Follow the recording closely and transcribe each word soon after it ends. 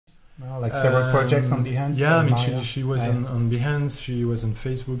Like several projects on Behance. Yeah, I mean, she was on Behance, she was on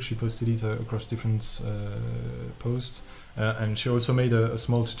Facebook, she posted it across different posts, and she also made a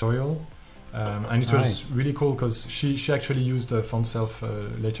small tutorial. And it was really cool because she actually used the font self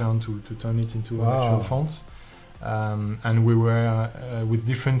later on to turn it into an actual font. And we were with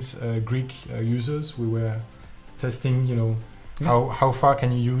different Greek users. We were testing, how far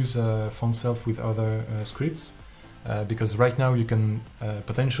can you use font self with other scripts? Because right now you can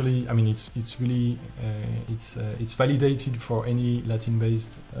potentially. I mean, it's really it's validated for any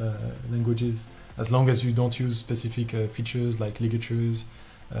Latin-based languages as long as you don't use specific features like ligatures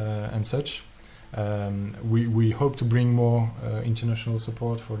and such. We hope to bring more international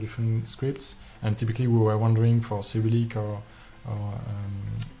support for different scripts, and typically we were wondering for Cyrillic or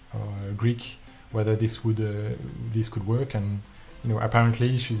Greek whether this could work, and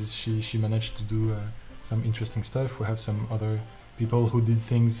apparently she managed to do some interesting stuff. We have some other people who did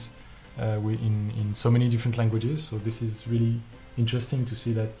things in so many different languages, so this is really interesting to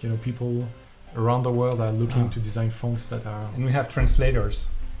see that people around the world are looking to design fonts that are. And we have translators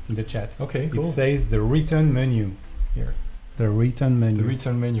in the chat. Okay, cool. It says the return menu here. The return menu. The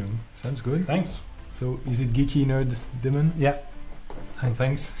return menu. Sounds good. Thanks. So is it geeky nerd demon? Yeah. So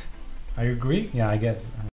thanks. I agree. Yeah, I guess.